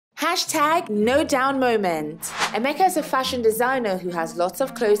Hashtag NoDownMoment. Emeka is a fashion designer who has lots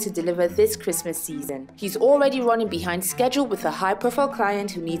of clothes to deliver this Christmas season. He's already running behind schedule with a high-profile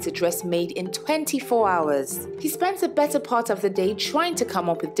client who needs a dress made in 24 hours. He spends the better part of the day trying to come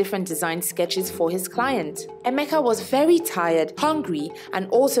up with different design sketches for his client. Emeka was very tired, hungry, and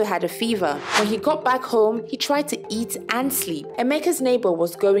also had a fever. When he got back home, he tried to eat and sleep. Emeka's neighbor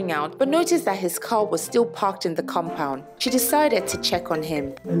was going out but noticed that his car was still parked in the compound. She decided to check on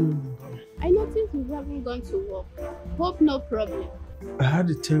him. I noticed you haven't gone to work. Hope no problem. I had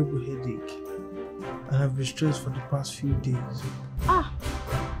a terrible headache and I've been stressed for the past few days.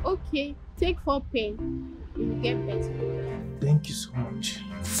 Okay. Take Forpain. You will get better. Thank you so much.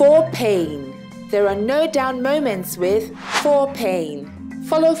 Forpain. There are no down moments with Forpain.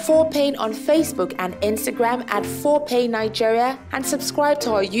 Follow Forpain on Facebook and Instagram at Forpain Nigeria and subscribe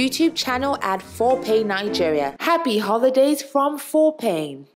to our YouTube channel at Forpain Nigeria. Happy holidays from Forpain.